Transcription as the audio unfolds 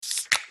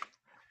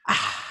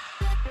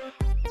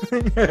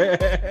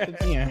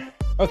Yeah.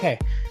 Okay.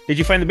 Did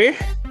you find the beer?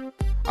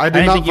 I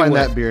did not find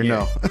that beer.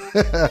 Yeah.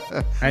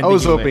 No. I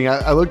was hoping.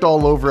 I looked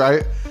all over.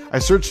 I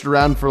searched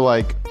around for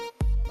like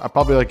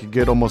probably like a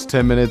good almost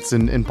 10 minutes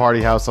in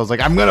Party House. I was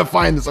like, I'm gonna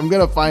find this. I'm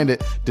gonna find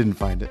it. Didn't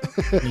find it.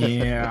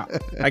 Yeah,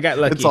 I got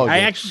lucky.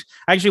 I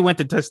actually went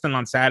to Tustin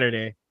on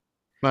Saturday.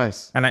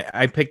 Nice. And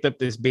I picked up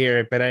this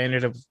beer, but I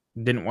ended up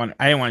didn't want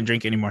to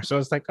drink anymore. So I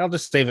was like, I'll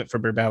just save it for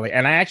Beer Belly.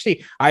 And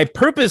I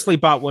purposely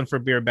bought one for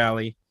Beer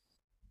Belly,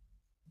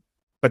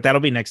 but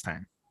that'll be next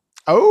time.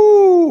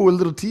 Oh, a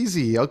little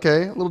teasy.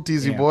 Okay, a little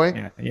teasy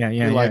boy.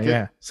 Yeah. Like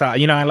it? So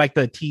I like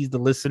to tease the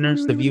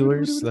listeners, the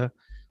viewers,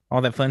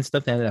 all that fun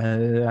stuff. Wait,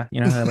 let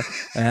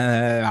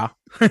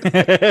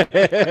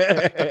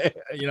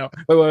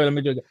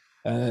me do it.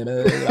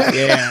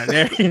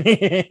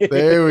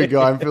 There we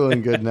go. I'm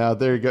feeling good now.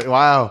 There you go.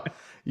 Wow.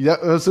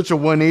 That was such a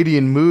 180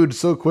 in mood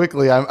so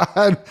quickly.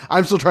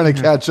 I'm still trying to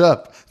catch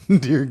up.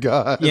 Dear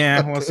God.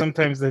 Yeah, well,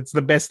 sometimes that's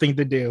the best thing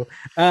to do.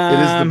 It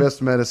is the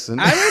best medicine.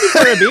 I'm ready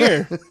for a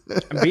beer.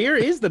 Beer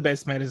is the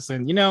best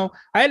medicine.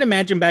 I'd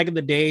imagine back in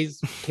the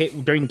days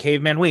during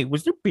caveman. Wait,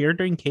 was there beer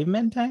during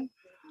caveman time?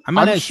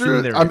 I'm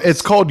sure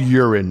it's called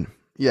urine.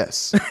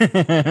 Yes. I'm sure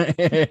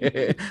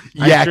that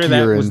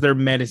urine was their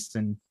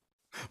medicine.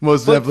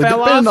 Most definitely,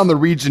 depending on the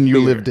region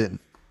you lived in.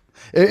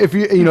 If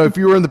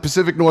you were in the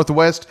Pacific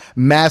Northwest,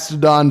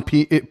 Mastodon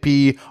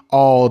pee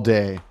all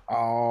day.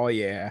 Oh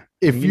yeah.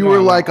 If you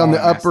were like on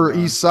the Upper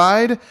East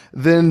Side,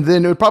 then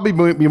it would probably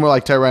be more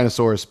like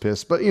Tyrannosaurus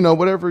piss. But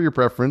whatever your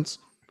preference,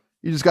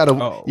 you just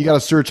gotta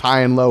search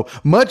high and low.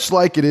 Much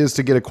like it is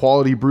to get a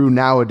quality brew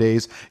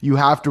nowadays, you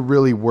have to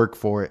really work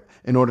for it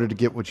in order to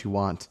get what you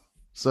want.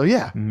 So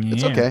yeah.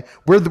 It's okay.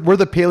 We're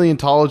the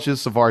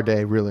paleontologists of our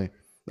day, really.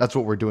 That's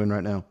what we're doing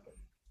right now.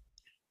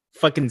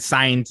 Fucking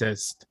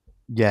scientist.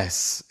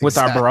 Yes. With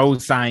our bro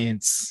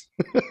science.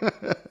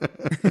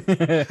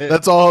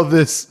 That's all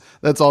this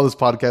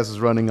podcast is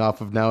running off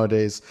of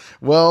nowadays.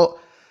 Well,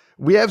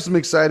 we have some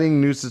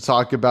exciting news to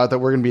talk about that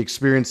we're going to be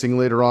experiencing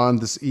later on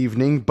this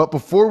evening. But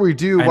before we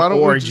do, why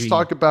don't we just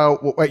talk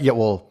about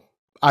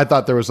I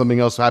thought there was something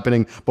else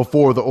happening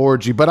before the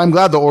orgy, but I'm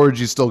glad the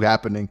orgy is still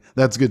happening.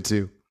 That's good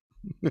too.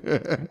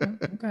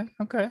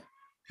 Okay.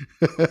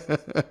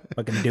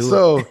 Fucking do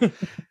so,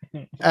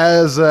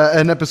 as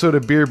an episode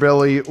of Beer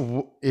Belly,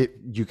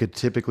 you could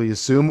typically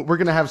assume we're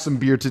going to have some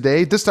beer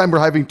today. This time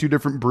we're having two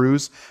different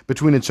brews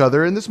between each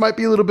other, and this might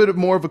be a little bit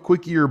more of a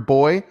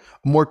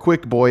more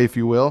quick boy, if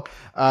you will,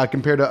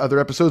 compared to other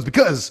episodes,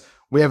 because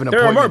we have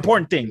there are more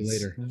important things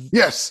later.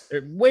 Yes,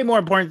 there are way more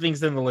important things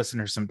than the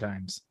listeners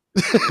sometimes.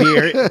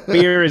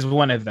 Beer is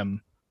one of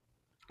them.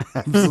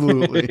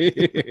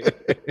 Absolutely.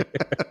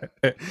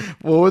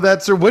 Well, with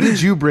that, sir, what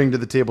did you bring to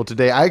the table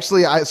today?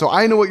 So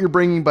I know what you're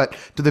bringing, but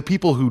to the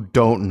people who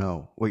don't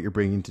know what you're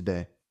bringing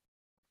today,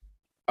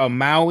 a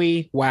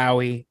Maui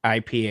Wowie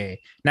IPA.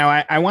 Now,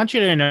 I want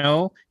you to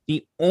know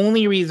the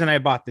only reason I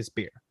bought this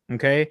beer.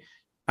 Okay,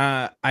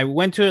 I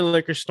went to a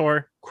liquor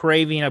store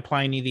craving a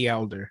Pliny the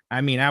Elder.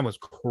 I mean, I was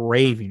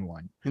craving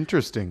one.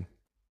 Interesting.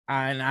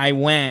 And I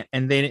went,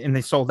 and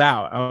they sold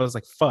out. I was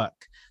like, fuck.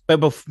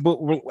 But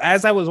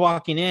as I was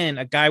walking in,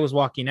 a guy was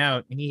walking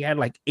out, and he had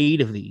like 8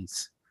 of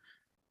these.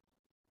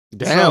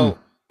 Damn.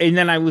 And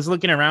then I was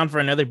looking around for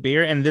another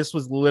beer, and this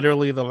was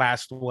literally the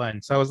last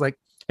one. So I was like,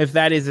 if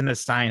that isn't a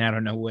sign, I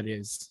don't know what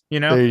is.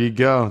 There you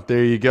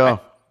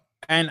go.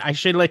 And I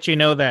should let you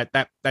know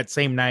that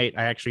same night,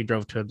 I actually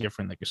drove to a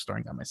different liquor store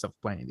and got myself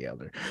Pliny the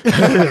Elder.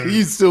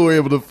 You still were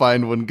able to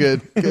find one.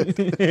 Good.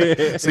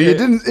 So it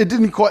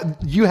didn't quite,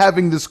 you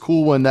having this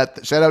cool one,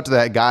 that shout out to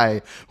that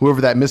guy, whoever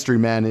that mystery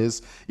man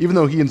is, even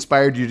though he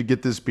inspired you to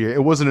get this beer,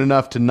 it wasn't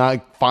enough to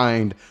not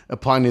find a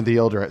Pliny the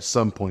Elder at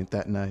some point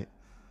that night.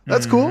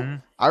 That's cool.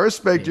 I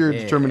respect your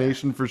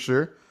determination for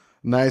sure.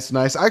 Nice.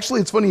 Actually,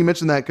 it's funny you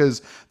mentioned that,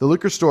 because the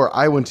liquor store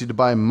I went to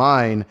buy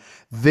mine,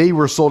 they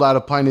were sold out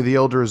of Pliny the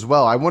Elder as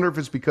well. I wonder if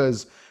it's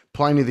because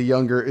Pliny the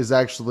Younger is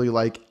actually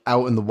like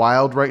out in the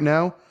wild right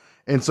now.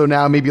 And so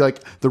now maybe like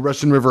the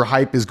Russian River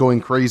hype is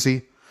going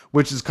crazy,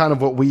 which is kind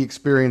of what we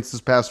experienced this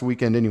past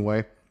weekend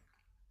anyway.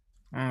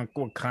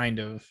 Well, kind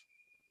of.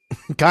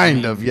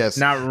 Kind of, yes.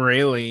 Not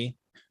really.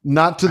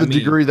 Not to the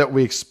degree that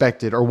we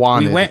expected or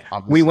wanted.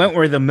 We went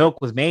where the milk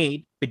was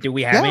made, but did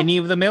we have any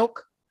of the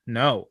milk?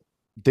 No.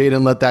 They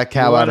didn't let that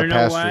cow out of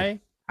pasture.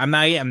 Why? I'm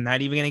not even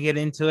gonna get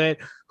into it.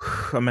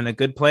 I'm in a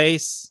good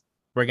place.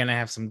 We're gonna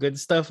have some good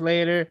stuff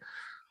later.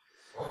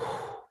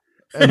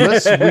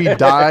 Unless we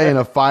die in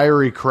a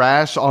fiery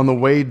crash on the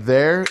way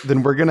there,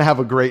 then we're gonna have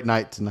a great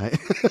night tonight.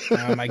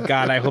 Oh my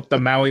God! I hope the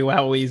Maui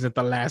Wowie isn't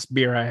the last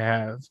beer I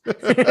have.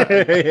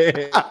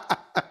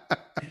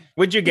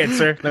 What'd you get,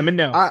 sir? Let me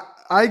know.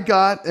 I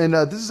got, and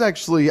this is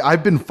actually,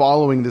 I've been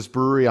following this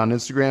brewery on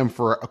Instagram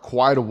for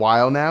quite a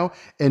while now.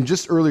 And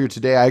just earlier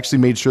today, I actually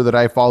made sure that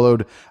I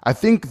followed, I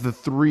think, the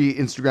 3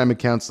 Instagram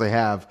accounts they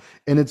have.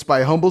 And it's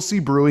by Humble Sea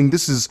Brewing.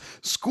 This is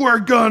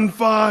Squirt Gun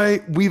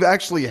Fight. We've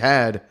actually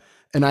had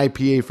an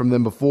IPA from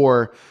them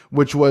before,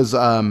 which was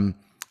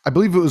I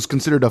believe it was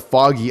considered a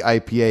foggy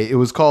IPA. It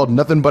was called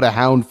Nothing But a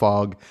Hound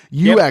Fog.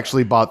 You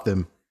actually bought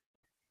them.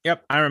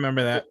 Yep, I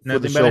remember that. For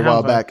the show a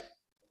while back.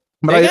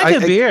 But they got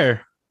good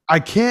beer. I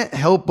can't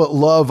help but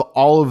love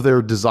all of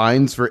their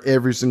designs for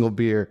every single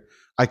beer.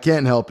 I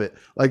can't help it.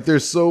 Like, they're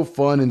so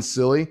fun and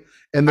silly.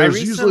 And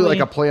there's usually like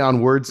a play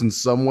on words in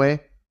some way.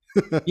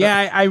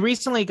 Yeah, I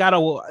recently got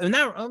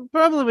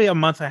probably a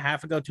month and a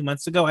half ago, 2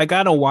 months ago, I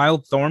got a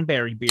wild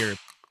thornberry beer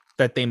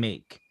that they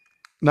make.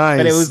 Nice.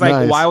 But it was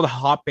like wild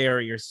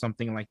hopberry or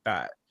something like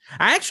that.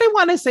 I actually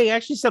want to say,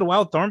 said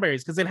wild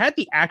thornberries because it had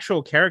the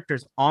actual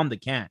characters on the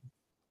can.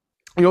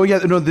 Oh yeah,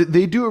 no,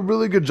 they do a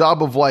really good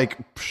job of like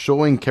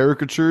showing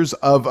caricatures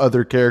of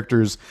other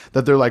characters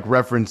that they're like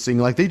referencing.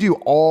 Like they do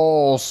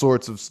all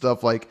sorts of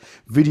stuff, like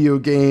video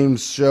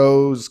games,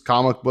 shows,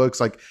 comic books,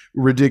 like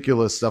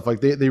ridiculous stuff. Like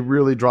they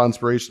really draw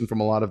inspiration from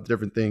a lot of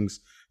different things.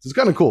 So it's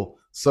kind of cool.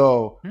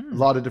 So a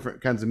lot of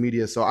different kinds of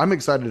media. So I'm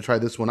excited to try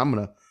this one. I'm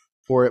gonna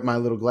pour it my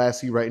little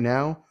glassy right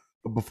now.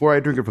 But before I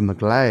drink it from the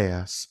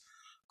glass,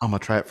 I'm gonna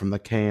try it from the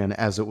can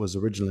as it was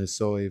originally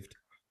served.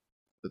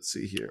 Let's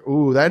see here.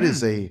 Ooh, that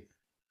is a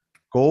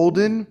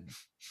golden,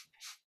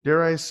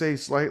 dare I say,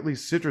 slightly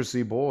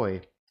citrusy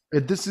boy.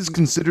 This is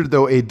considered,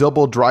 though, a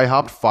double dry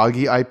hopped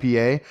foggy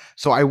IPA.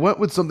 So I went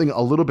with something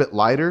a little bit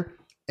lighter,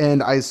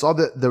 and I saw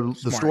that the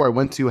store I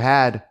went to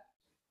had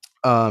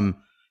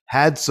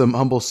some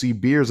Humble Sea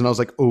beers, and I was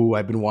like, oh,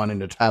 I've been wanting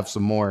to have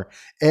some more.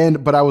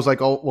 But I was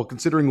like, oh, well,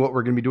 considering what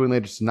we're going to be doing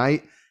later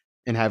tonight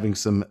and having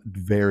some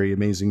very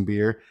amazing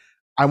beer,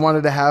 I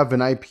wanted to have an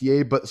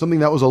IPA, but something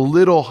that was a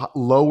little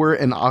lower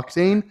in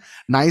octane,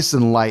 nice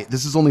and light.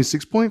 This is only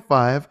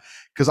 6.5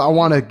 because I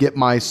want to get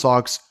my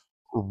socks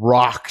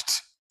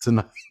rocked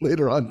tonight,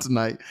 later on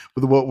tonight,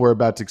 with what we're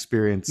about to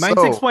experience. Mine's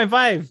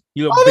 6.5.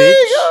 You little bitch. There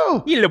you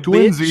go. You little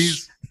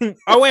Twinsies. Bitch.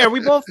 Oh, wait, are we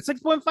both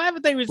 6.5? I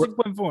think we're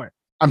 6.4.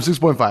 I'm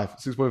 6.5.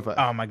 6.5.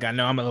 Oh my god,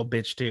 no, I'm a little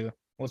bitch too.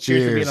 Well,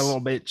 cheers for being a little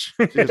bitch.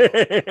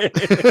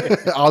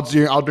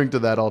 I'll drink to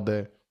that all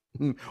day.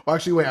 Well,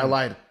 actually, wait, I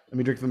lied. Let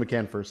me drink from the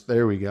can first.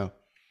 There we go.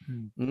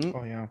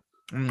 Oh yeah.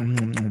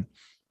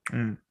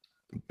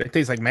 It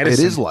tastes like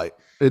medicine. It is light.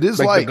 It is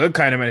like the good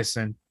kind of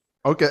medicine.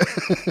 Okay.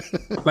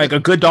 Like a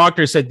good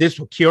doctor said, this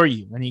will cure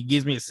you, and he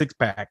gives me a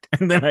 6-pack,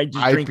 and then I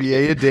just drink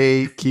IPA a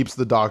day keeps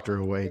the doctor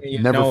away.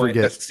 Never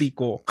forget. It's a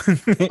sequel.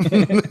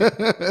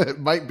 It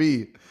might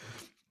be.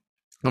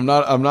 I'm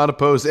not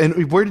opposed.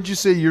 And where did you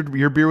say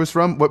your beer was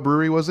from? What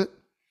brewery was it?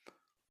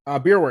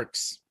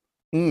 Beerworks.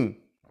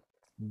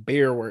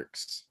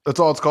 Beerworks. That's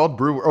all it's called.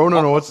 Brew. Oh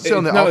no, what's it say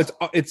on the? No,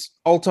 it's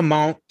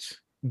Altamont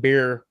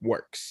Beer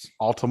Works.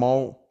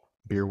 Altamont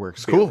Beer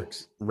Works. Cool.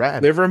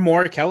 Rad.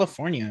 Livermore,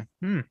 California.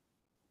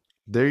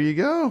 There you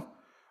go.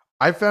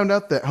 I found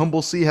out that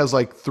Humble Sea has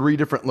like 3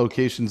 different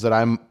locations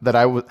I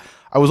was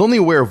only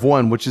aware of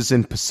one, which is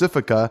in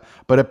Pacifica,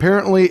 but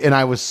apparently, and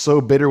I was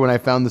so bitter when I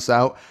found this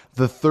out,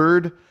 the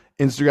third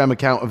Instagram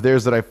account of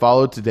theirs that I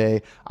followed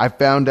today, I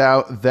found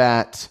out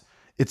that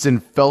it's in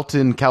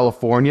Felton,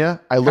 California.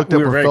 I looked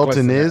up where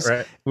Felton is.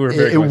 Right?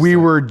 We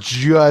were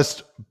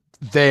just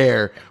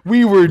there.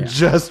 We were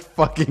just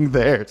fucking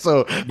there.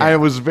 So I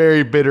was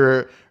very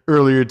bitter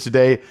earlier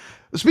today.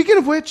 Speaking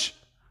of which,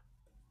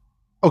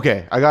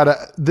 okay, I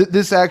gotta.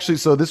 This actually.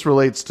 So this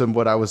relates to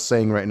what I was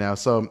saying right now.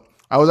 So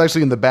I was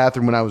actually in the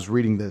bathroom when I was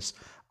reading this.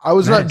 I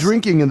was not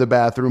drinking in the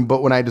bathroom,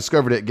 but when I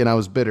discovered it again, I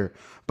was bitter.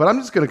 But I'm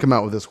just gonna come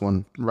out with this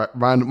one.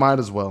 Might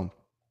as well.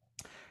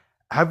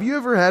 Have you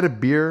ever had a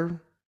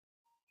beer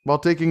while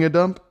taking a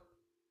dump?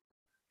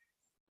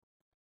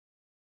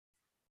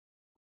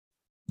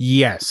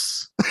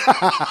 Yes.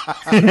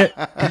 I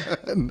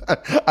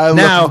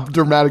love the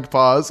dramatic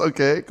pause.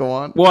 Okay, go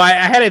on. Well, I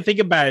had to think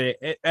about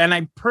it, and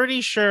I'm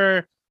pretty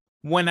sure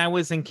when I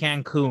was in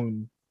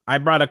Cancun, I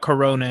brought a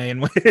Corona in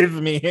with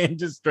me and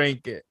just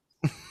drank it.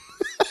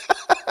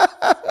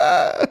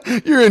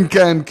 You're in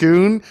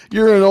Cancun.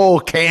 You're an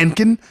old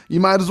Cancan.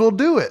 You might as well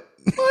do it.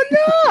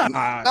 Oh,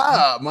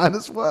 no. Might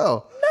as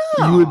well.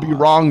 No. You would be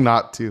wrong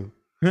not to.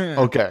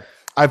 Okay.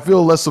 I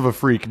feel less of a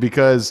freak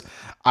because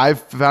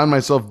I've found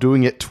myself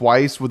doing it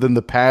twice within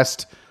the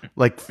past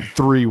like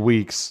 3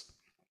 weeks.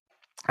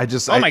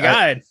 Oh my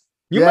God.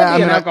 You might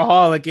be an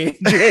alcoholic,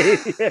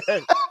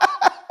 AJ.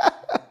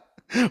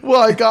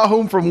 Well, I got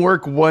home from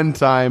work one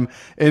time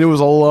and it was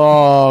a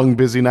long,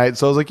 busy night.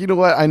 So I was like, you know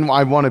what?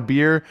 I want a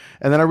beer.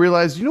 And then I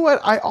realized, you know what?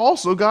 I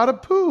also got a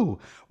poo.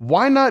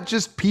 Why not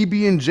just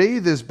PB&J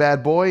this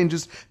bad boy and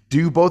just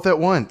do both at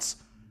once?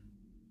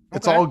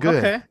 It's all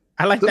good. Okay.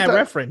 I like that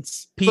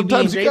reference.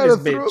 PB&J this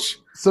bitch.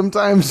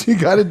 Sometimes you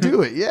got to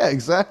do it. Yeah,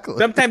 exactly.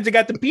 Sometimes you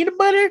got the peanut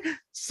butter.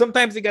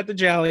 Sometimes you got the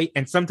jelly.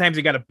 And sometimes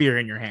you got a beer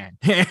in your hand.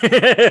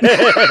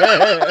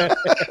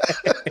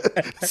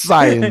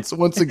 Science.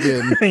 Once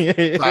again.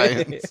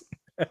 Science.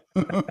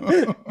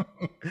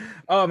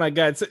 Oh, my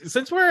God. So,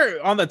 since we're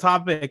on the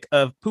topic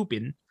of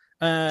pooping.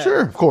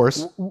 Sure, of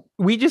course.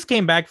 We just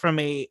came back from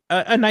a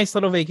nice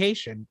little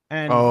vacation.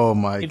 And oh,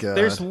 my God.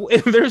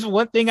 If there's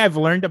one thing I've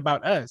learned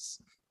about us.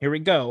 Here we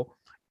go.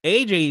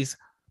 AJ's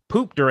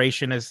poop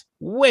duration is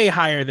way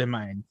higher than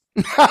mine.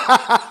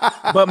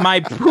 but my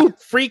poop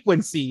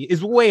frequency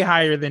is way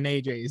higher than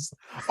AJ's.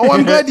 Oh,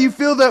 I'm glad you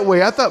feel that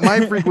way. I thought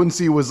my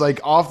frequency was like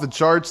off the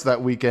charts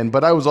that weekend,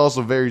 but I was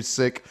also very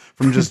sick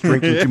from just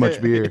drinking too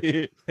much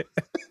beer.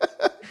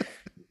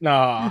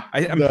 No,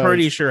 I'm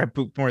pretty sure I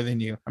pooped more than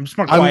you. I'm just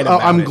more quiet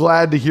about I'm it.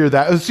 glad to hear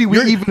that. See, we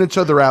even each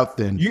other out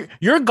then.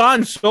 You're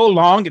gone so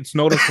long, it's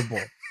noticeable.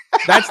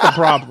 That's the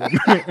problem.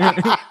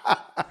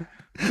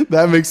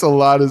 That makes a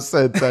lot of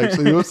sense,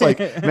 actually. It was like,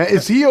 man,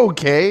 is he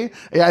okay?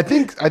 Yeah, I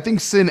think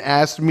Sin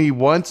asked me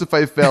once if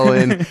I fell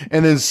in,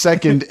 and then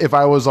second if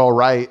I was all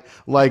right,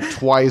 like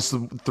twice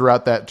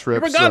throughout that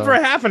trip. You were gone for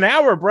half an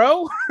hour,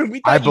 bro.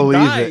 I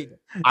believe it.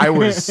 I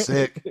was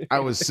sick. I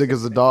was sick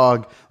as a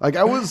dog. Like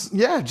I was,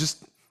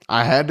 just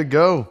I had to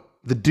go.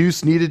 The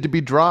deuce needed to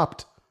be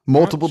dropped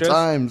multiple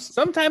times.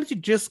 Sometimes you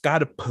just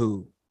gotta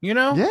poo, you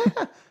know?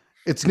 Yeah.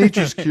 It's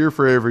nature's cure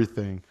for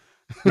everything.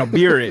 No,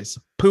 beer is.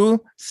 Poo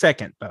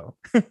second, though.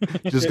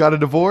 Just got a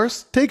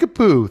divorce? Take a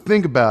poo.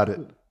 Think about it.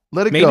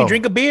 Let it Maybe go. Maybe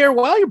drink a beer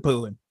while you're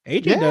pooing.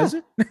 AJ does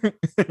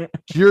it.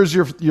 Here's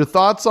your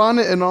thoughts on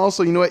it. And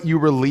also, you know what? You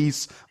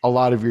release a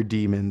lot of your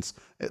demons.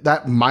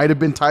 That might have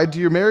been tied to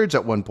your marriage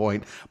at one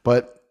point,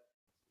 but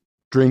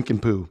drink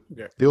and poo.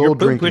 The old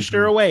drink pushed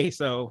her away,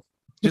 so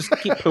just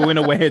keep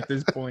pooing away at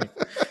this point.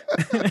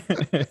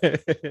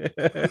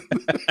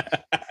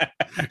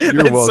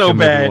 You're welcome, so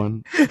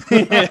bad.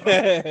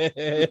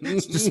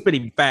 It's just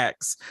spitting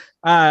facts.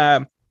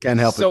 Can't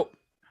help it. So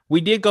we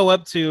did go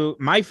up to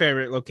my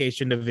favorite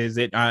location to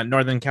visit,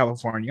 Northern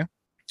California.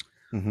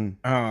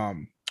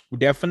 Mm-hmm. We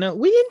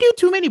didn't do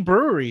too many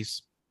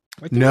breweries.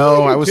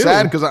 No, I was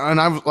sad because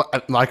I was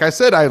like I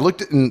said, I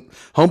looked at and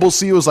Humble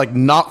Sea was like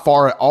not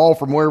far at all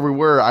from where we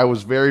were. I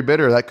was very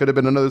bitter. That could have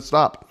been another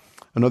stop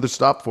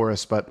for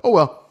us, but oh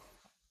well.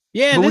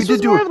 Yeah, but we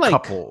did do a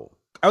couple.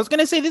 I was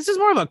gonna say this is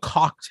more of a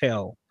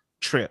cocktail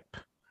trip.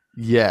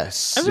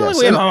 Yes, I feel like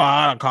we have a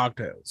lot of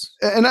cocktails,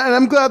 and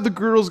I'm glad the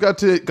girls got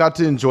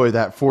to enjoy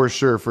that for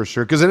sure,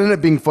 because it ended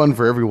up being fun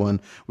for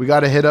everyone. We got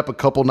to hit up a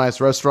couple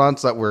nice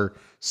restaurants that were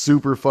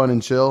super fun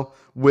and chill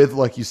with,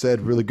 like you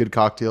said, really good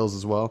cocktails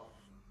as well.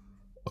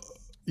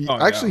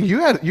 Actually, you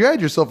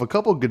had yourself a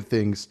couple good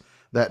things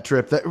that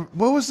trip.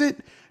 What was it?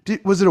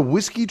 Was it a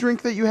whiskey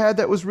drink that you had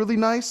that was really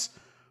nice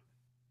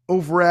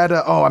over at?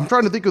 I'm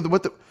trying to think of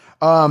what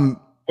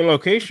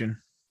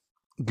location.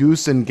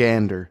 Goose and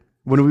Gander.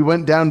 When we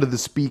went down to the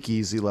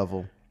speakeasy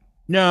level.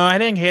 No, I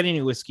didn't get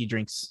any whiskey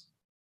drinks.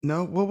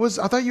 No,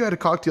 I thought you had a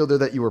cocktail there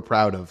that you were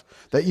proud of,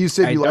 that you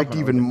said you liked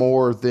even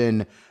more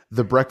than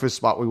the breakfast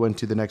spot we went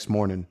to the next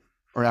morning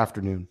or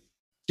afternoon.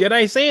 Did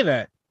I say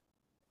that?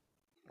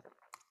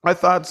 I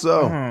thought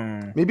so.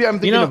 Maybe I'm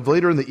thinking of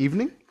later in the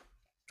evening.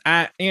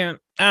 I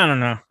don't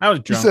know. I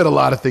was drunk. You said a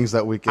lot of things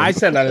that weekend. I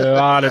said a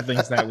lot of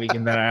things that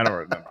weekend that I don't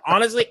remember.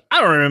 Honestly,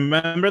 I don't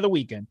remember the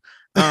weekend.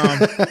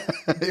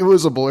 It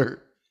was a blur.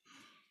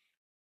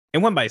 It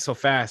went by so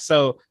fast.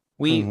 So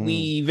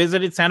we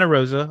visited Santa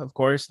Rosa, of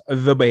course,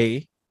 the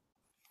Bay.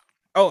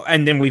 Oh,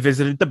 and then we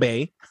visited the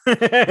Bay.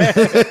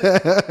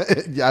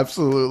 Yeah,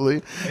 absolutely.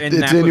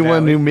 To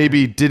anyone who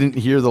maybe didn't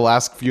hear the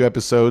last few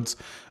episodes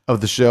of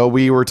the show,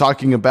 we were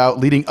talking about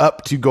leading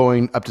up to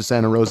going up to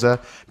Santa Rosa,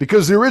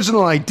 because the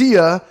original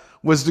idea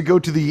was to go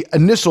to the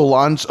initial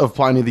launch of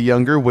Pliny the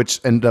Younger, which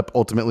ended up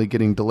ultimately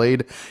getting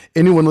delayed.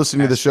 Anyone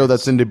listening to the show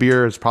that's into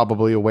beer is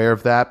probably aware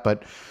of that,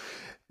 but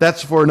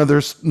that's for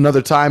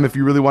another time. If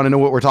you really want to know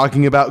what we're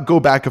talking about, go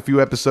back a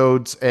few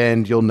episodes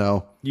and you'll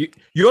know.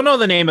 You'll know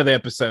the name of the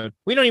episode.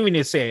 We don't even need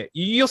to say it.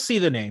 You'll see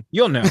the name.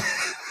 You'll know.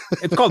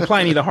 It's called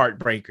Pliny the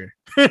Heartbreaker.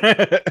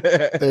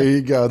 There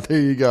you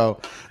go.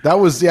 That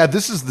was,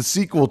 this is the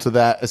sequel to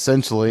that,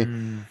 essentially.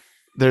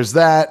 There's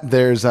that.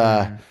 There's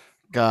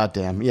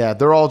goddamn. Yeah,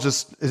 they're all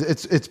just,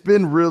 it's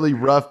been really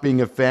rough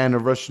being a fan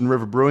of Russian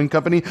River Brewing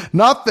Company.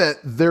 Not that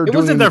they're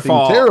doing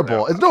anything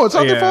terrible. No, it's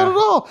not their fault at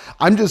all.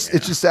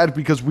 It's just sad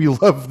because we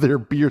love their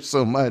beer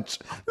so much.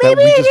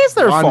 Maybe it is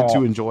their fault. Wanted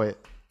to enjoy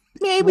it.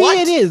 Maybe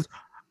it is.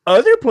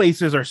 Other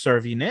places are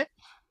serving it.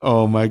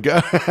 Oh my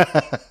God.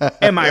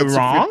 Am I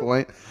wrong?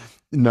 Point.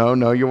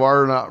 No, you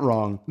are not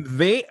wrong.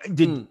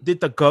 Did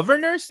the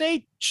governor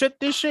say shut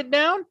this shit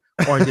down?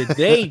 Or did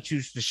they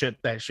choose to shut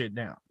that shit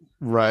down?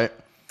 Right.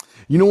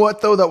 You know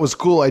what, though? That was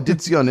cool. I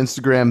did see on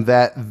Instagram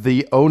that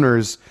the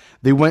owners,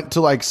 they went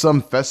to like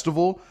some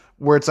festival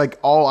where it's like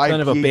all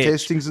IPA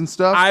tastings and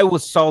stuff. I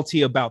was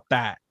salty about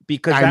that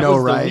because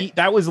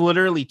that was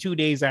literally 2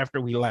 days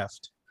after we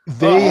left.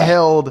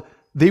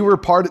 They were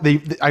part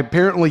of,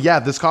 apparently,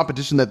 this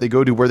competition that they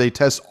go to where they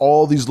test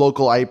all these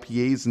local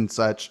IPAs and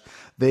such.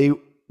 They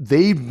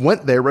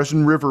went there,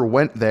 Russian River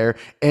went there,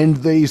 and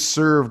they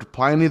served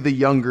Pliny the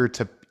Younger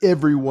to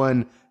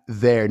everyone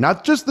there,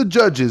 not just the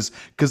judges,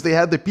 because they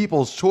had the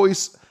People's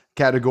Choice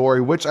category,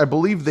 which I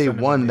believe they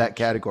won that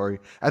category.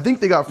 I think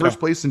they got first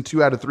place in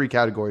 2 out of 3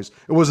 categories.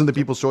 It wasn't the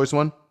People's Choice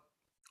one?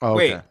 Oh,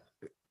 wait, okay.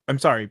 I'm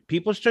sorry.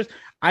 People's Choice.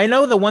 I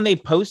know the one they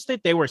posted,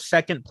 they were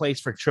second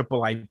place for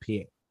triple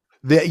IPA.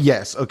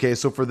 Yes. Okay.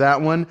 So for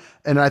that one,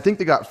 and I think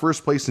they got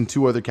first place in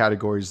two other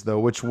categories though,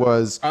 which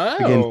was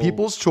again Oh,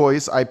 People's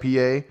Choice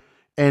IPA,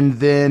 and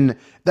then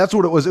that's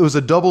what it was. It was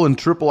a double and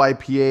triple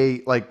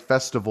IPA like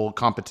festival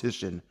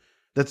competition.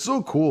 That's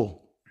so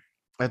cool.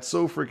 That's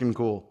so freaking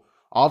cool.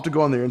 I'll have to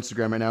go on their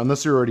Instagram right now,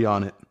 unless you're already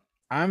on it.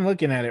 I'm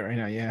looking at it right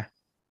now. Yeah.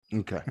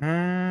 Okay.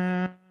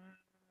 Uh,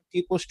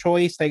 People's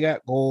Choice, they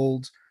got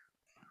gold.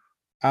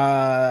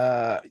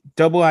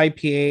 Double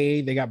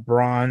IPA, they got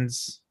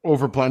bronze,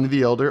 Over Pliny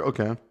the Elder.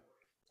 Okay.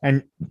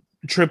 and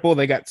triple,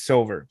 they got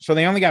silver. So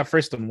they only got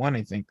first and one,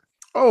 I think.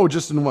 Oh,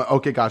 just in one.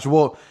 Okay, gotcha.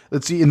 Well,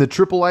 let's see. In the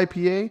triple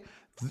IPA,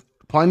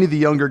 Pliny the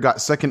Younger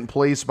got second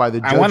place by the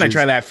judges. I want to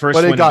try that first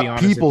but one. it got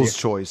to be People's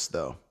Choice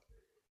though.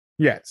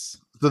 Yes.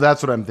 So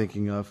that's what I'm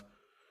thinking of.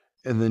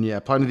 And then yeah,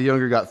 Pliny the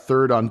Younger got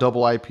third on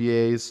double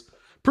IPAs.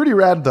 Pretty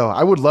rad though.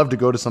 I would love to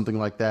go to something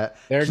like that.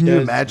 There Can you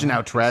does imagine how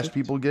not trash exist.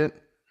 people get?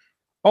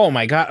 Oh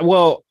my god.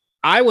 Well,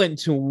 I went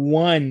to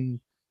one.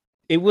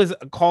 It was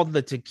called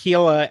the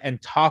Tequila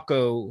and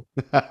Taco.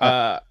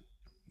 God,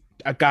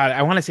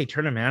 I want to say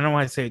tournament. I don't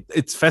want to say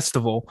it's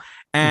festival.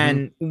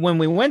 And when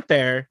we went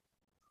there,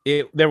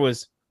 there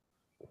was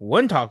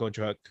one taco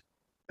truck,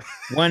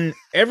 one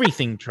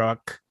everything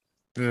truck.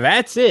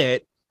 That's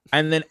it.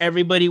 And then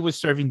everybody was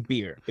serving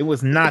beer. It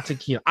was not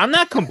tequila. I'm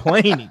not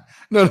complaining,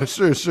 No,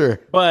 sure.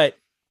 but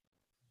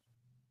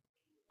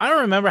I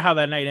don't remember how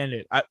that night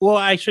ended.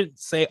 I should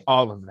say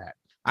all of that.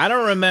 I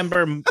don't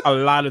remember a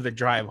lot of the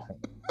drive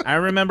home. I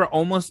remember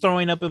almost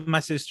throwing up in my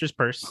sister's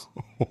purse.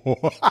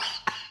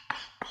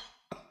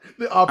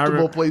 The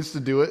optimal place to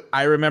do it.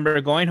 I remember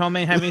going home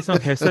and having some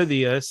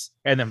quesadillas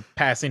and then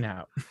passing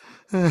out.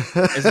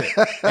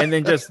 And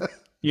then just,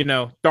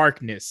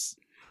 darkness.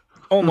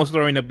 Almost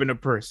throwing up in a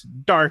purse.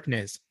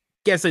 Darkness.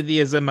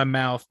 Quesadillas in my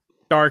mouth.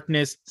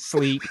 Darkness.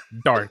 Sleep.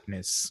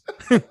 Darkness.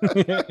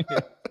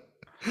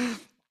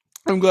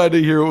 I'm glad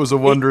to hear it was a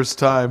wondrous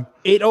time.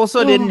 It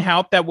also didn't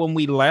help that when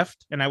we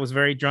left and I was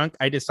very drunk,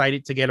 I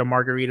decided to get a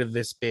margarita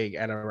this big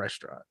at a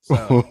restaurant.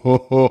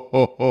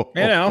 So,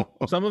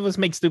 some of us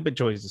make stupid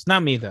choices.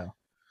 Not me, though.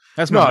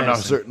 That's my no,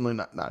 certainly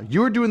not. No,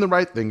 you were doing the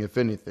right thing, if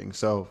anything.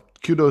 So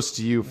kudos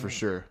to you for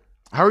sure.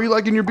 How are you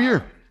liking your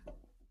beer?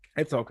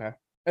 It's okay.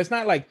 It's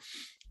not like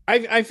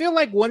I feel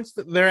like once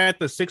they're at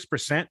the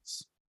 6%,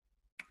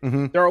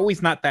 they're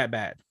always not that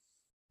bad.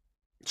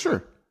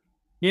 Sure.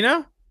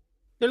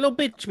 They're little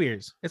bitch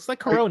beers. It's like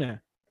Corona.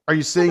 Are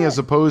you saying as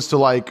opposed to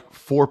like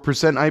 4%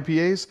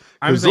 IPAs?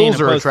 I'm Because saying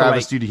those are a opposed to,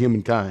 travesty to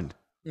humankind.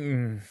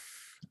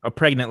 A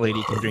pregnant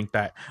lady can drink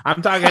that.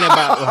 I'm talking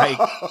about like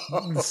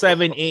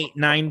 7, 8,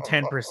 9,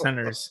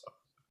 10%ers.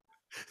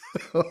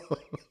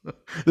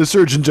 The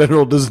Surgeon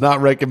General does not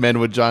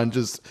recommend what John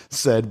just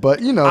said,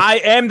 but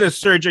I am the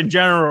Surgeon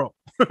General.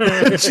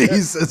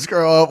 Jesus,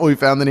 girl. Oh, we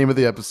found the name of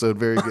the episode.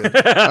 Very good.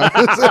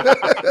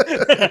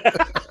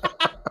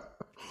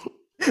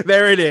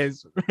 There it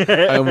is.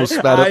 I almost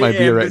spat up my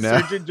beer right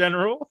now. Surgeon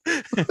General.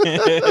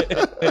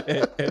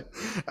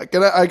 I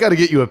got to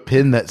get you a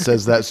pin that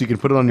says that so you can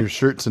put it on your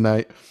shirt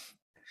tonight.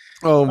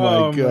 Oh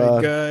my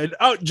god.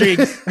 Oh, Jinx.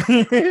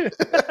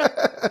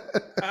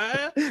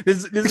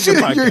 This is a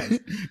podcast.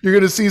 You're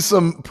going to see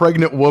some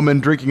pregnant woman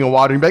drinking a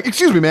water and be like,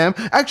 "Excuse me, ma'am.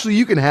 Actually,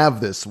 you can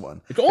have this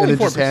one." It's only and then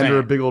 4%. just hand her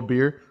a big old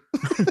beer.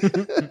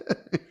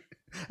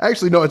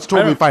 Actually, no, it's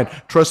totally fine.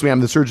 Trust me, I'm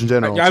the Surgeon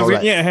General.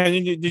 Yeah,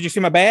 did you see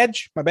my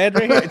badge? My badge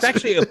right here? It's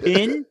actually a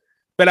pin,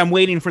 but I'm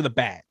waiting for the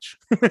badge.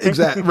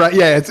 Exactly. Right.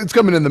 Yeah, it's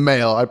coming in the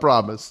mail. I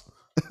promise.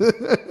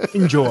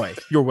 Enjoy.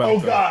 You're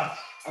welcome. Oh God!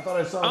 I thought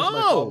I saw this on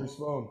my father's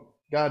phone.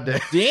 God damn.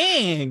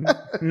 Dang.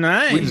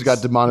 Nice. We just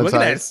got demonetized.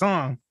 Look at that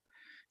song.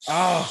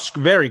 Oh,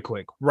 very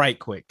quick. Right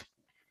quick.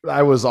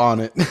 I was on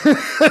it.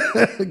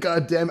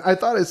 God damn it. I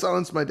thought I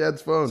silenced my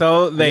dad's phone.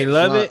 So they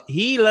love it.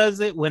 He loves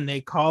it when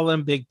they call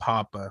him Big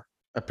Papa.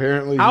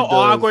 Apparently, how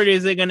awkward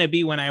is it going to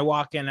be when I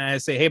walk in and I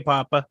say, "Hey,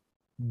 Papa,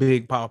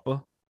 Big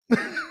Papa"?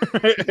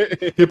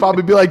 He'll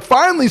probably be like,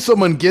 "Finally,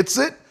 someone gets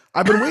it.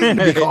 I've been waiting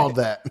to be called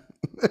that."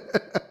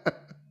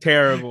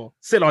 Terrible.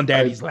 Sit on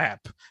Daddy's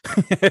lap.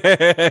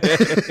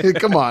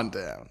 Come on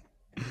down.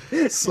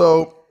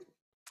 So,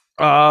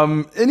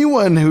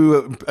 anyone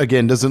who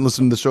again doesn't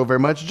listen to the show very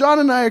much, John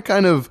and I are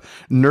kind of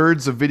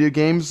nerds of video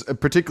games,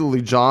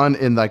 particularly John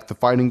in like the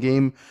fighting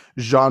game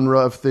genre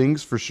of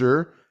things for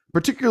sure.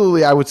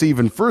 Particularly, I would say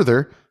even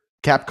further,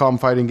 Capcom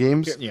fighting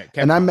games. Yeah,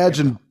 Capcom, and I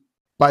imagine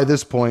by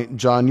this point,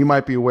 John, you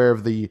might be aware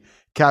of the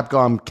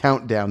Capcom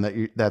countdown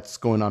that's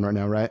going on right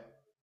now, right?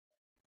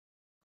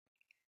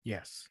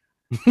 Yes.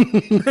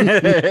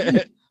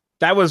 that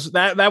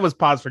was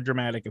pause for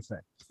dramatic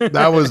effect.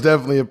 That was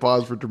definitely a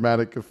pause for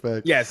dramatic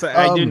effect. Yes,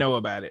 I do know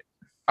about it.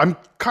 I'm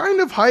kind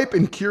of hype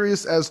and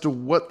curious as to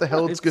what the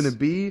hell it's going to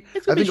be.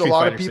 I think a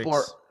lot of people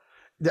are.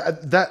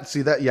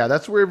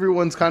 That's where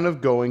everyone's kind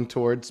of going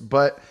towards.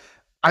 But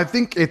I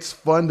think it's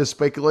fun to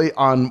speculate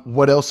on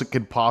what else it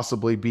could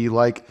possibly be.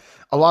 Like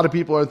a lot of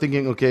people are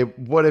thinking, okay,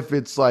 what if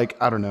it's like,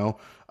 I don't know,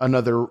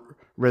 another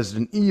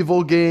Resident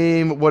Evil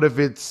game? What if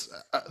it's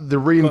the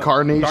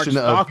reincarnation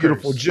of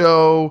Beautiful Darkstalkers.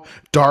 Joe,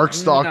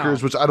 Darkstalkers,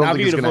 No, which I don't not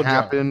think is going to Beautiful Joe.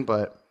 happen,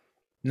 but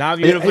Not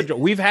Beautiful Joe.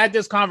 We've had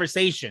this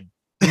conversation.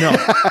 No,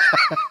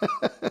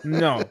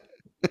 no.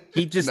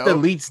 He just No.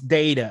 deletes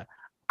data.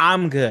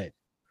 I'm good.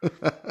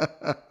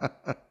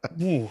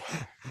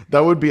 That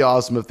would be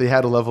awesome if they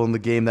had a level in the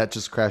game that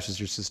just crashes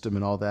your system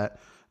and all that.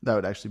 That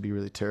would actually be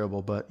really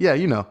terrible. But yeah,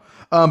 you know.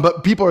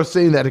 But people are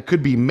saying that it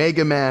could be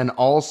Mega Man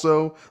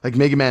also, like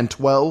Mega Man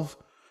 12.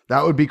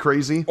 That would be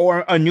crazy.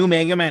 Or a new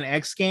Mega Man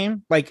X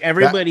game. Like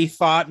everybody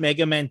thought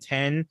Mega Man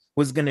 10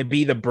 was going to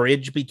be the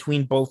bridge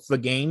between both the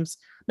games.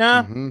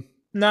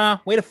 Nah,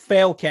 way to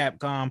fail,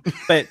 Capcom.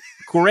 But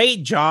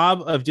great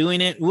job of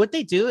doing it. What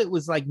they do, it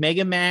was like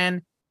Mega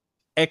Man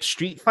X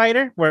Street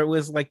Fighter, where it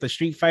was like the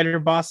Street Fighter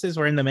bosses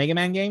were in the Mega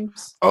Man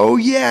games. Oh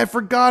yeah, I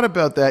forgot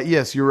about that.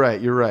 Yes, you're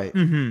right. You're right.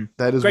 Mm-hmm.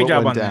 That is Great what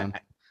job went on down.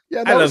 that.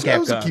 Yeah, I love that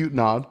was a Capcom. cute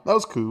nod. That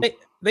was cool.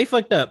 They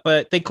fucked up,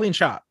 but they clean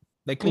shop.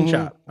 They clean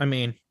shop. I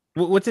mean,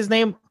 what's his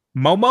name?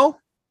 Momo?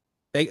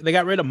 They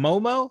got rid of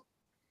Momo?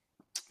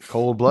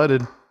 Cold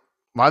blooded.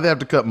 Why'd they have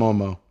to cut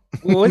Momo?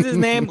 What's his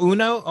name?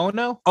 Ono?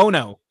 Ono? Oh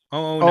no.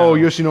 Oh,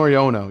 Yoshinori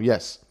Ono.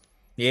 Yes.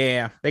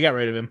 Yeah, they got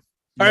rid of him.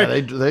 Yeah,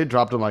 they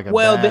dropped him like a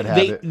bad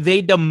habit.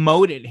 They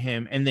demoted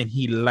him and then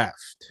he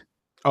left.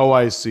 Oh,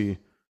 I see.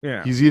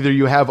 Yeah. He's either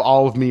you have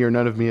all of me or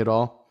none of me at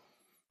all.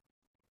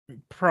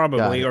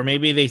 Probably. Or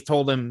maybe they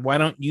told him, why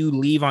don't you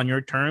leave on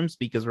your terms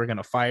because we're going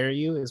to fire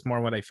you, is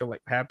more what I feel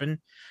like happened.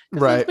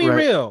 Right. Let's be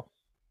real.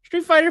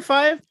 Street Fighter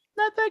 5,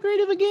 not that great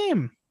of a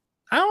game.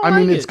 I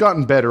mean, it's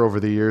gotten better over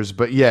the years,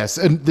 but yes.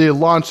 And the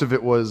launch of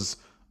it was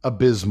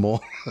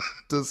abysmal,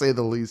 to say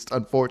the least,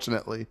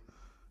 unfortunately.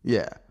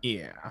 Yeah.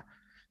 Yeah.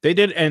 They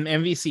did an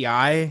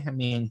MVCI. I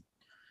mean,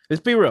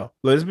 let's be real.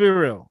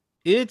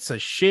 It's a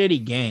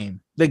shitty game.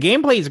 The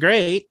gameplay is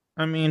great.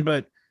 I mean,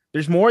 but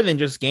there's more than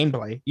just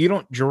gameplay. You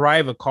don't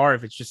drive a car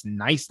if it's just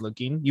nice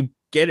looking. You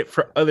get it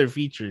for other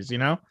features, you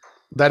know?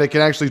 That it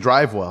can actually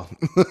drive well.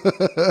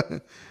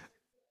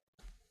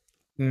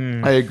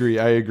 I agree.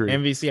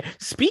 MVCI.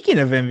 Speaking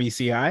of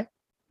MVCI,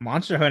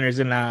 Monster Hunter's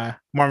in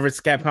Marvel vs.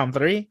 Capcom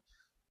 3.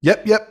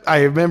 Yep.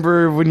 I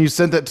remember when you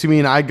sent that to me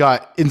and I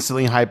got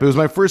instantly hyped. It was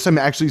my first time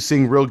actually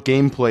seeing real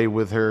gameplay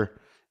with her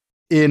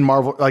in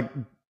Marvel, like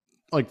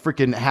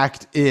freaking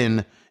hacked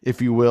in, if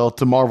you will,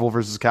 to Marvel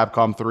vs.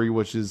 Capcom 3,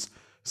 which is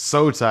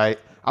so tight.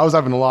 I was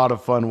having a lot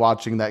of fun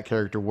watching that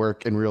character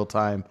work in real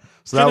time.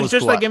 So that was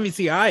just cool. like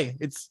MVCI.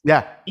 It's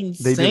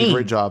insane. They did a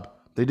great job.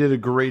 They did a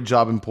great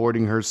job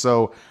importing her.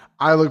 So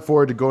I look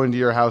forward to going to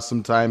your house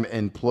sometime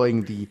and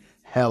playing the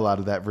hell out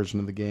of that version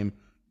of the game.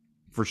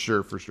 For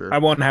sure. I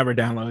won't have her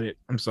download it.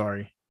 I'm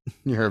sorry.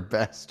 You're a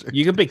bastard.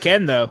 You can pick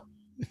Ken, though.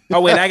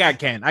 Oh, wait, I got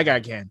Ken.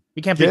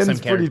 You can't pick Ken's some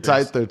pretty characters.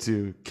 tight, though,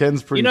 too.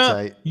 Ken's pretty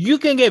tight. You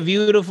can get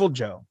Beautiful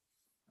Joe.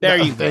 There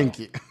you go. Thank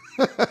you.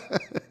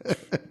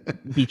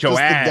 Beat your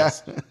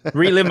ass.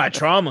 Relive my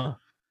trauma.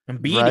 And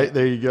beat it.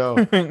 There you go.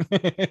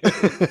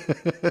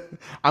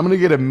 I'm going to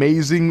get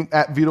amazing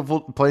at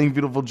playing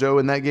Beautiful Joe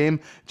in that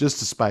game just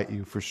to spite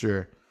you, for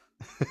sure.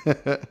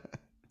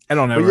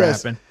 That'll never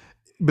happen.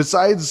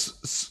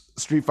 Besides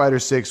Street Fighter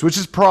 6, which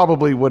is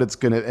probably what it's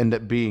going to end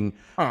up being,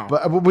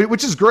 but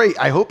which is great.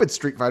 I hope it's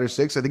Street Fighter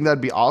 6. I think that'd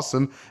be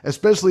awesome,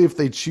 especially if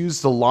they choose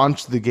to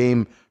launch the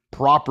game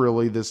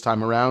properly this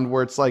time around,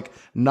 where it's like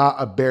not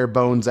a bare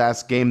bones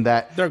ass game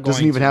that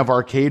doesn't even have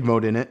arcade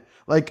mode in it.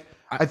 Like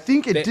I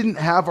think it didn't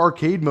have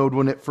arcade mode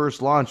when it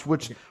first launched.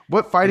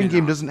 What fighting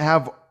game doesn't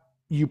have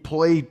you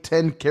play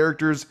 10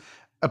 characters?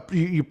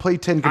 You play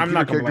 10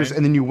 computer characters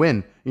and then you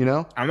win. You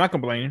know, I'm not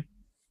complaining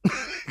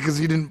because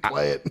you didn't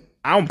play it.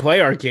 I don't play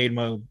arcade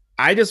mode.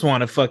 I just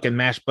want to fucking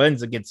mash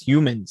buttons against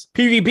humans.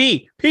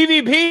 PvP.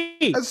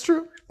 That's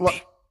true. Well,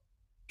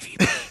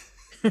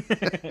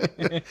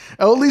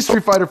 at least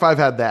Street Fighter 5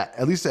 had that.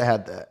 At least it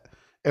had that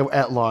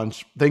at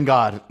launch. Thank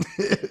God.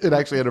 It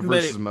actually had a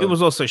versus mode. It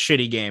was also a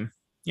shitty game.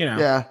 You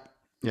know.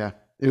 Yeah.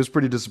 It was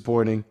pretty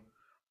disappointing.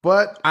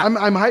 But I'm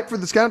hyped for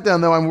this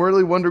countdown, though. I'm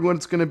really wondering what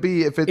it's going to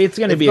be. If it's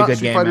going to be a good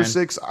game, Street Fighter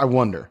 6, I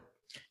wonder.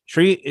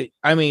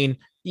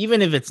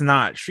 Even if it's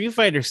not, Street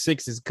Fighter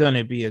 6 is going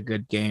to be a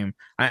good game.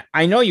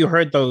 I know you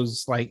heard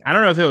those, like, I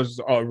don't know if it was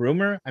a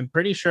rumor. I'm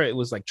pretty sure it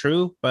was like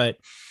true, but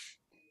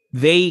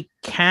they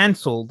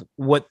canceled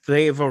what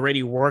they've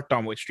already worked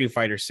on with Street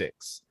Fighter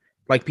 6.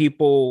 Like,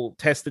 people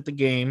tested the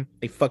game,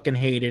 they fucking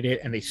hated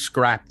it, and they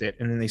scrapped it,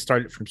 and then they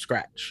started from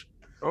scratch.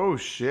 Oh,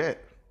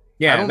 shit.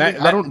 Yeah,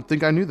 I don't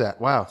think I knew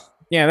that. Wow.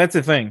 Yeah, that's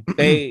the thing.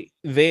 I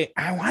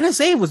want to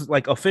say it was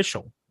like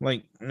official.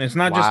 Like, it's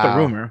not just a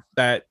rumor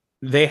that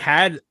they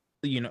had,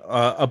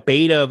 a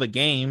beta of a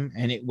game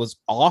and it was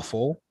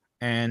awful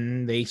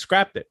and they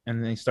scrapped it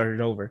and they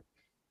started over.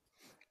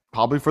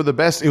 Probably for the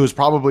best. It was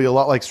probably a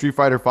lot like Street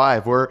Fighter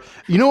 5, where,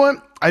 you know what?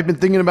 I've been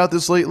thinking about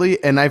this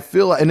lately, and I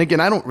feel, and again,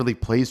 I don't really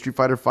play Street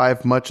Fighter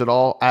 5 much at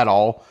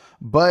all,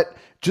 but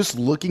just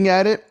looking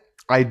at it,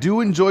 I do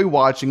enjoy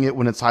watching it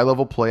when it's high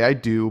level play. I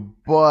do,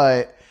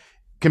 but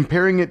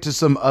comparing it to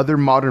some other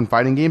modern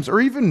fighting games, or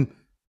even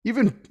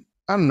I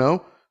don't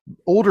know,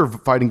 older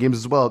fighting games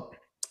as well,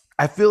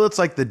 I feel it's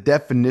like the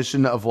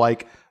definition of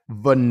like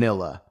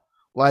vanilla.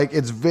 Like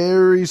it's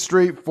very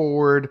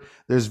straightforward.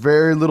 There's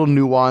very little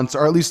nuance,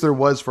 or at least there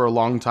was for a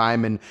long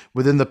time. And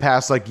within the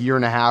past like year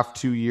and a half,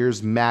 2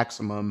 years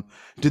maximum,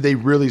 did they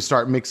really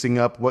start mixing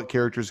up what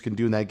characters can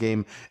do in that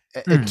game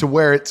to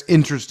where it's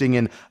interesting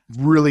and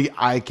really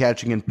eye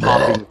catching and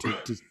popping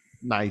to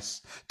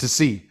nice to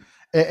see.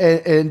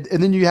 And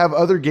then you have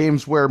other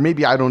games where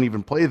maybe I don't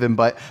even play them,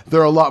 but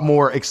they're a lot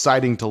more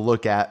exciting to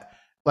look at,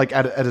 like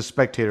at a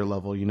spectator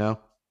level, you know?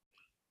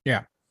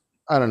 Yeah.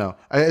 I don't know.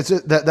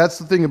 That's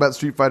the thing about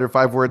Street Fighter V,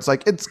 where it's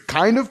like it's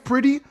kind of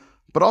pretty,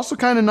 but also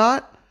kind of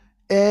not.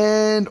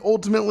 And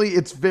ultimately,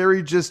 it's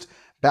very just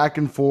back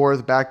and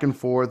forth,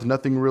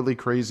 nothing really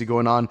crazy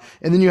going on.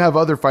 And then you have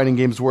other fighting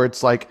games where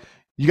it's like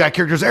you got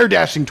characters air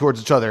dashing towards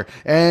each other,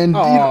 and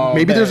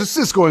maybe there's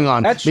assists going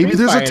on. Maybe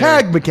there's a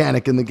tag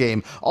mechanic in the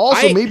game.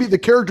 Also, maybe the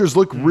characters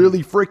look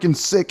really freaking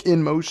sick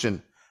in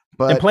motion.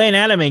 But play an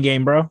anime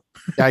game, bro.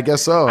 I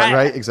guess so,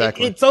 right?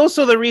 Exactly. It's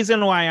also the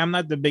reason why I'm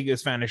not the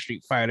biggest fan of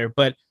Street Fighter,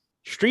 but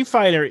Street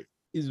Fighter's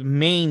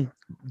main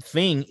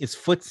thing is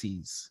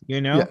footsies, you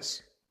know?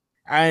 Yes.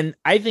 And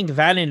I think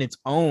that in its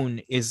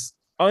own is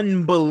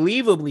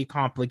unbelievably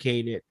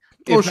complicated.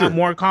 It's not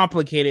more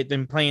complicated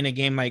than playing a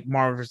game like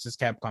Marvel vs.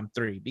 Capcom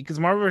 3, because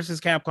Marvel vs.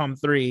 Capcom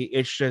 3,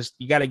 it's just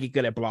you got to get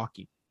good at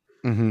blocking.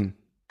 Mm-hmm.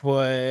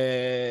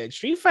 But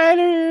Street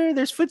Fighter,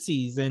 there's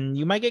footsies, and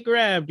you might get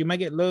grabbed, you might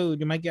get low,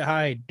 you might get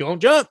high. Don't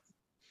jump.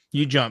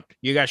 You jumped.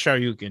 You got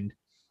Shoryuken.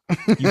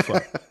 You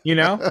fuck. You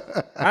know?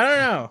 I don't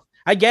know.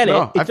 I get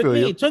it.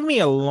 It took me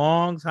a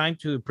long time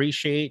to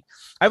appreciate.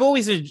 I've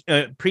always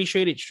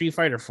appreciated Street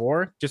Fighter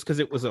 4 just because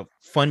it was a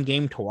fun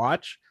game to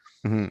watch.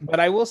 Mm-hmm. But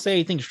I will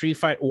say, I think Street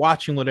Fighter,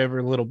 watching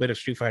whatever little bit of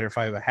Street Fighter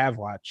 5 I have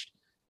watched,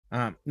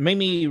 made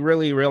me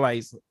really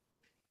realize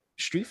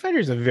Street Fighter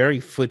is a very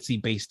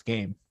footsie based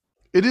game.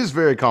 It is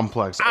very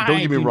complex. Don't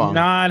get me wrong. I do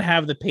not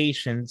have the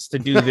patience to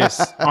do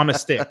this on a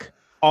stick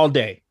all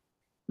day.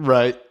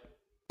 Right.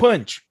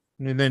 Punch.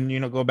 And then,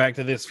 go back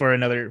to this for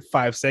another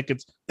 5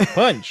 seconds.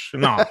 Punch.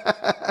 No.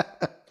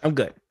 I'm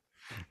good.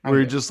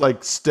 We're just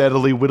like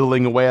steadily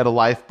whittling away at a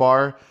life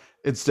bar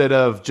instead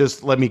of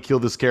just let me kill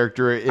this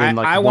character in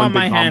like I one want big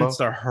my combo. hands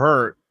to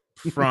hurt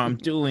from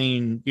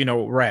doing,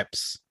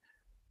 reps,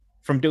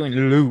 from doing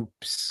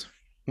loops.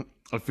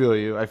 I feel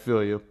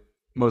you.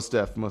 Most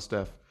def.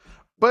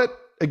 But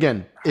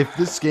again, if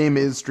this game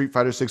is Street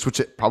Fighter 6, which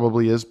it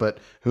probably is, but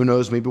who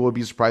knows, maybe we'll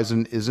be surprised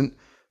and it isn't.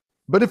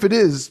 But if it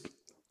is,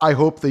 I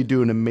hope they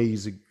do an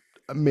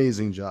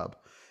amazing job.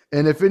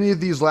 And if any of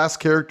these last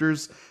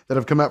characters that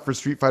have come out for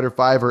Street Fighter V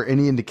are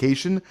any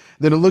indication,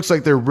 then it looks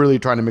like they're really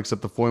trying to mix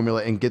up the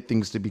formula and get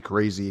things to be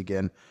crazy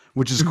again,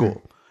 which is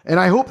cool.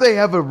 And I hope they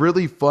have a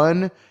really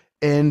fun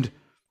and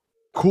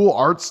cool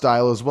art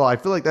style as well. I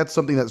feel like that's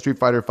something that Street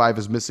Fighter V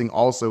is missing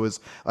also, is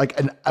like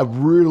a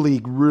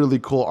really, really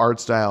cool art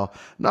style.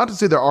 Not to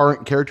say there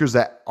aren't characters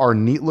that are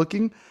neat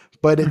looking,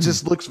 but it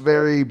just looks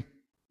very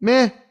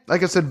meh.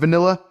 Like I said,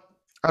 vanilla.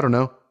 I don't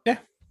know. Yeah,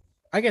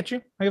 I get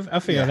you. I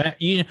feel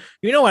that. You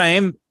know what I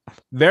am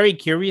very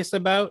curious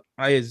about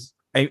is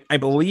I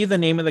believe the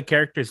name of the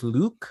character is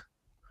Luke.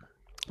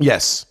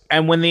 Yes.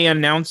 And when they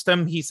announced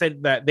him,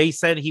 they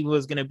said he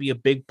was going to be a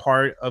big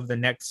part of the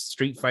next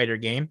Street Fighter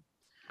game.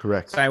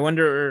 Correct. So I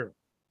wonder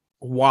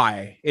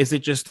why. Is it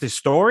just the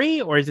story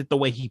or is it the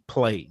way he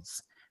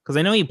plays? Because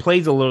I know he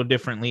plays a little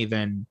differently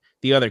than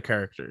the other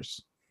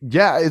characters.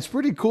 Yeah, it's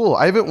pretty cool.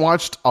 I haven't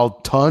watched a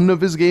ton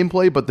of his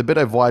gameplay, but the bit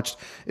I've watched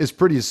is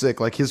pretty sick.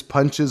 Like his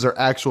punches are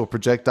actual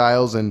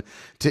projectiles, and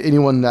to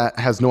anyone that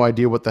has no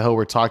idea what the hell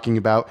we're talking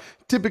about,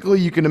 typically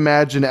you can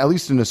imagine, at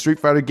least in a Street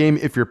Fighter game,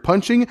 if you're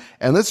punching,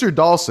 unless you're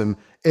Dhalsim,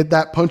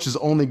 that punch is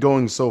only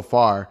going so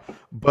far.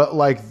 But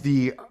like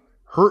the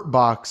hurt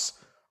box,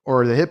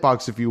 or the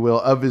hitbox, if you will,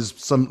 of his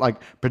some like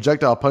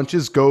projectile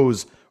punches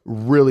goes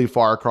really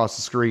far across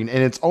the screen,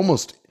 and it's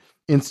almost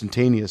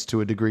instantaneous to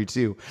a degree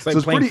too. It's like so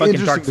it's pretty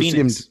interesting Dark to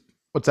Phoenix. See him.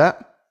 What's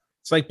that?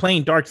 It's like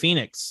playing Dark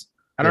Phoenix.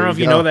 I don't know if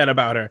you know that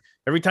about her.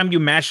 Every time you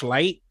mash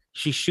light,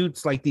 she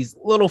shoots like these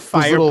little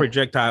fire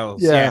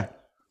projectiles. Yeah.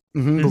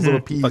 Mm-hmm, those little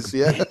peas.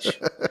 Yeah.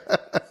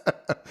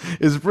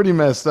 It's pretty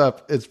messed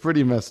up.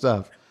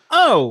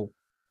 Oh,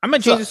 I'm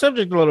gonna change the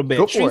subject a little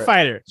bit. Street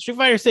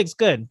Fighter 6,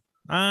 good.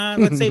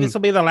 Let's say this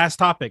will be the last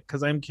topic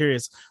because I'm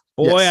curious.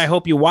 Boy, I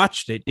hope you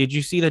watched it. Did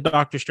you see the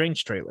Doctor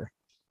Strange trailer?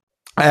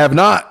 I have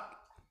not.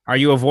 Are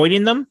you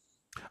avoiding them?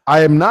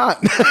 I am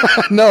not.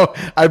 No,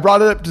 I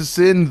brought it up to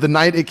Sin the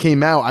night it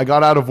came out. I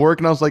got out of work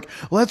and I was like,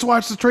 let's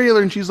watch the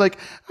trailer. And she's like,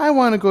 I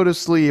want to go to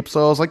sleep.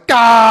 So I was like,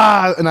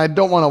 and I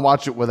don't want to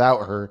watch it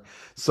without her.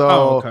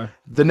 So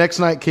the next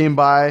night came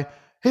by.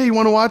 Hey, you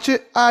want to watch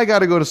it? I got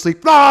to go to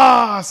sleep.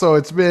 So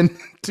it's been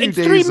 2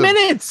 days. 3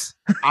 minutes.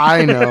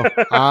 I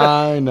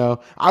know.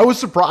 I was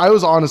surprised. I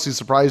was honestly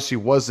surprised she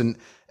wasn't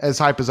as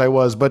hype as I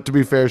was, but to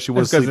be fair, she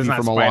was sleeping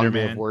from a long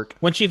day of work.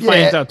 When she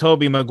finds out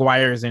Tobey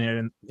Maguire's in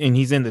it and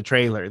he's in the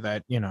trailer,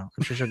 that I'm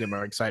sure she'll get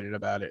more excited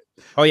about it.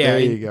 Oh yeah, there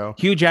you go.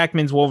 Hugh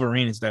Jackman's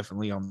Wolverine is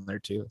definitely on there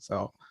too.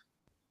 So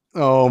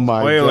Oh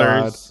my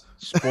god!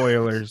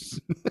 Spoilers.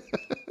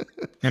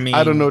 I mean,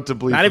 I don't know what to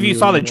believe. Not if you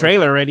saw the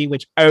trailer already,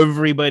 which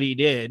everybody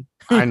did.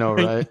 I know,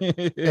 right?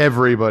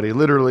 Everybody,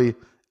 literally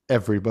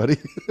everybody.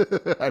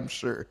 I'm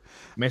sure.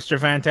 Mr.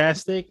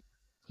 Fantastic,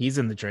 he's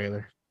in the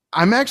trailer.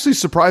 I'm actually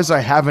surprised I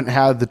haven't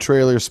had the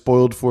trailer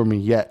spoiled for me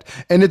yet.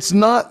 And it's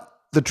not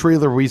the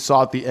trailer we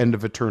saw at the end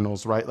of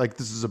Eternals, right? Like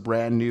this is a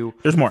brand new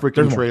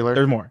trailer.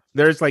 There's more.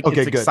 There's like,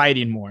 okay, it's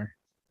exciting more.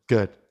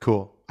 Good,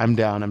 cool. I'm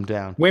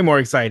down. Way more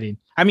exciting.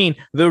 I mean,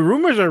 the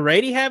rumors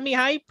already have me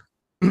hype,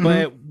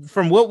 but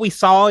from what we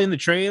saw in the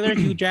trailer,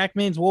 Hugh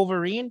Jackman's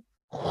Wolverine.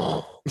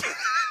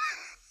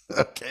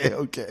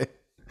 Okay.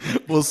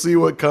 We'll see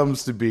what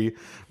comes to be.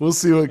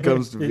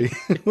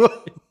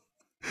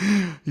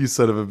 You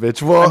son of a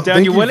bitch. Well, I'm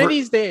telling you, one of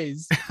these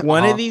days,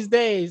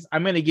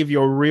 I'm gonna give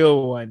you a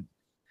real one.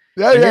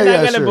 Yeah, you're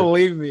not gonna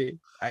believe me.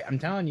 I'm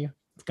telling you,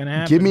 it's gonna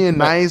happen. Give me a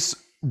nice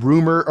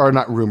rumor, or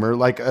not rumor,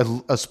 like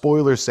a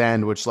spoiler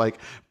sandwich. Like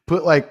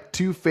put like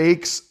 2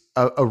 fakes,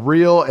 a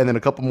real, and then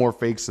a couple more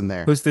fakes in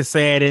there. Who's to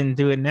say I didn't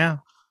do it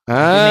now? I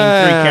did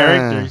name 3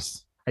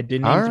 characters. I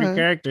did name 3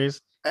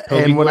 characters.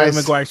 Tobey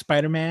Maguire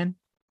Spider-Man,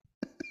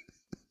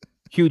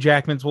 Hugh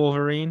Jackman's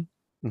Wolverine,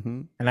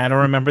 and I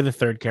don't remember the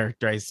 3rd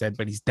character I said,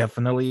 but he's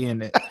definitely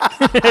in it.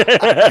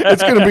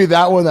 It's gonna be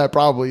that one that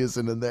probably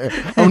isn't in there.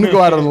 I'm gonna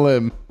go out on a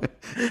limb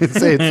and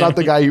say it's not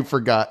the guy you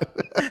forgot.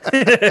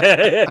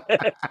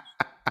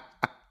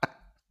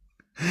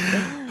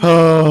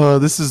 Oh,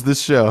 this is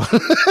this show.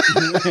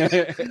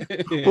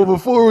 Well,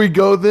 before we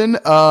go, then,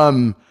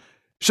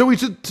 should we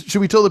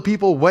tell the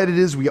people what it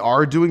is we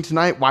are doing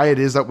tonight? Why it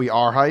is that we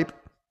are hype?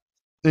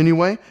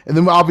 Anyway, and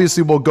then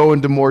obviously we'll go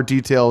into more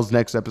details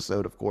next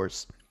episode, of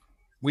course.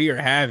 We are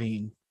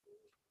having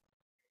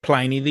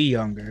Pliny the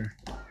Younger.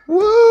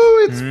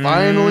 Woo! It's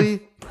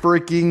finally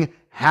freaking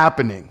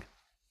happening.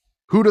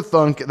 Who'd have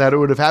thunk that it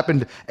would have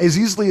happened as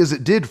easily as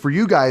it did for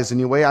you guys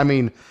anyway? I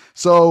mean,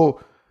 so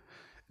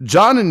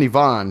John and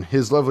Yvonne,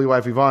 his lovely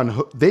wife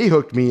Yvonne, they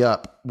hooked me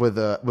up with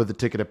a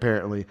ticket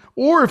apparently.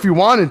 Or if you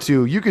wanted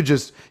to, you could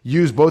just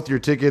use both your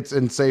tickets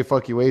and say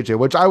 "fuck you, AJ,"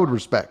 which I would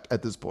respect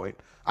at this point.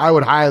 I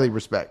would highly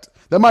respect.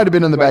 That might have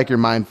been in the back of your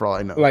mind for all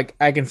I know. Like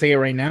I can say it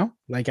right now.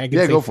 Like I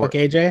can say "fuck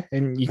AJ,"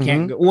 and you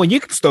can't go. Well, you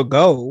can still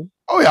go.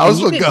 Oh yeah, I'll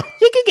still go.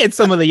 You can get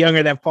some of the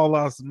younger that fall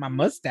off my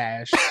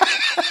mustache.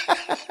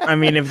 I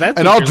mean, if that's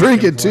and I'll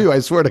drink it too. I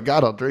swear to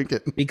God, I'll drink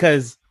it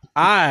because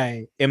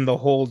I am the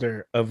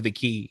holder of the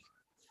key.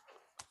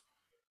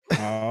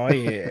 Oh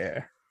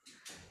yeah.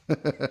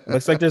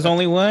 Looks like there's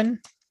only one,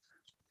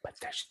 but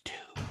there's 2.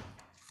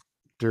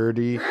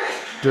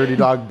 Dirty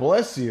dog.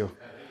 Bless you.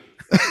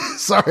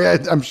 Sorry,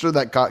 I'm sure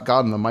that got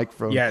in the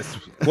microphone. Yes,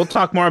 we'll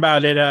talk more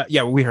about it.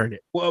 Yeah, we heard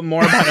it. Well,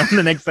 more about it on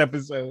the next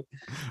episode.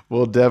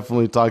 We'll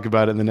definitely talk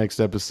about it in the next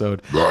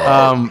episode.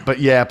 But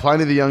yeah,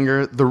 Pliny the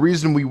Younger. The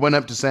reason we went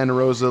up to Santa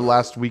Rosa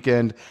last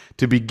weekend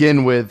to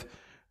begin with,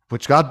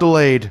 which got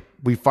delayed,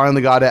 we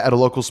finally got it at a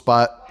local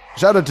spot.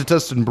 Shout out to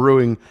Tustin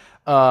Brewing.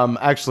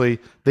 Actually,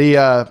 they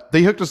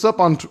hooked us up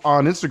on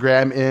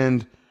Instagram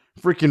and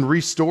freaking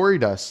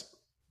restoried us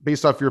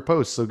based off your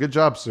post. So good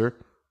job, sir.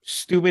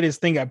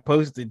 Stupidest thing I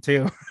posted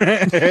too.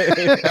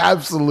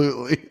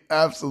 Absolutely.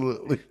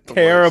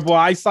 Terrible.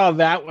 I saw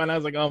that one. I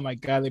was like, oh my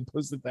God, they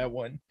posted that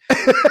one.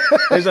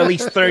 There's at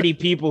least 30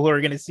 people who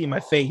are going to see my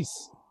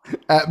face.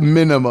 At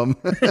minimum.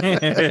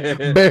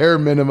 Bare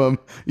minimum.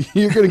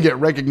 You're going to get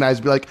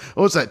recognized. Be like,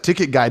 oh, it's that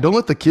ticket guy. Don't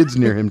let the kids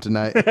near him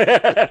tonight.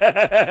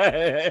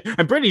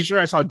 I'm pretty sure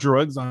I saw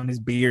drugs on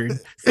his beard.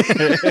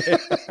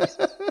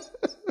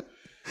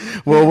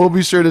 Well, we'll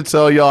be sure to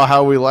tell y'all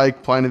how we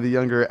like Pliny the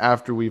Younger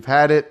after we've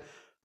had it.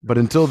 But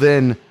until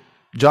then,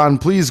 John,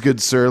 please,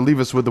 good sir, leave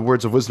us with the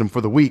words of wisdom for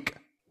the week.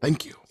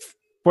 Thank you.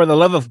 For the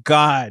love of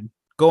God,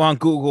 go on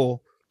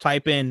Google,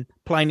 type in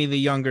Pliny the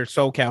Younger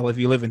SoCal if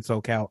you live in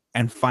SoCal,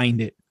 and find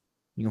it.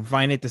 You can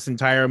find it this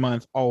entire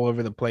month all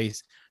over the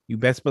place. You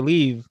best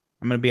believe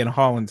I'm going to be in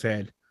Holland's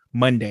Head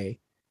Monday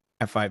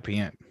at 5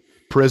 p.m.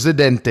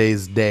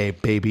 Presidente's Day,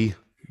 baby.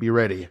 Be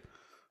ready.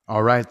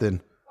 All right,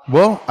 then.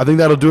 Well, I think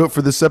that'll do it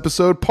for this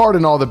episode.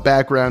 Pardon all the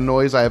background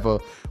noise. I have a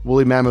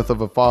woolly mammoth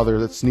of a father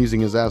that's sneezing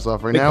his ass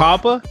off right now.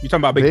 Big Papa? You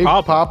talking about Big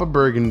Papa? Papa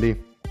Burgundy.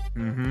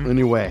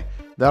 Anyway,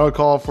 that'll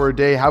call for a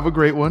day. Have a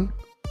great one.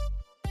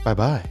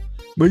 Bye-bye.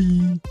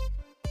 Bye.